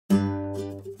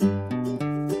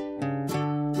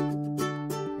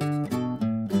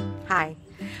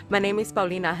My name is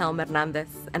Paulina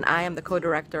Helm-Hernandez, and I am the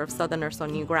co-director of Southerners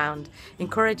on New Ground,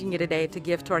 encouraging you today to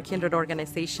give to our kindred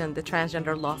organization, the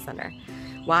Transgender Law Center.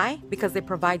 Why? Because they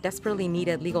provide desperately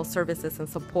needed legal services and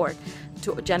support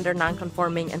to gender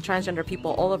nonconforming and transgender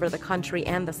people all over the country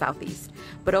and the Southeast.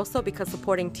 But also because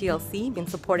supporting TLC means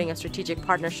supporting a strategic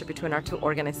partnership between our two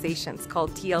organizations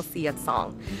called TLC at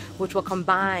Song, which will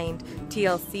combine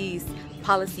TLC's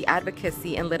policy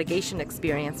advocacy and litigation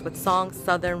experience with Song's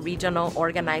Southern regional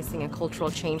organizing and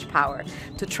cultural change power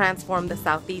to transform the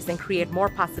Southeast and create more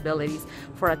possibilities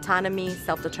for autonomy,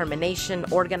 self-determination,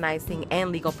 organizing,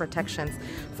 and legal protections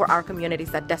for our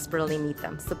communities that desperately need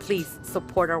them. So please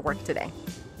support our work today.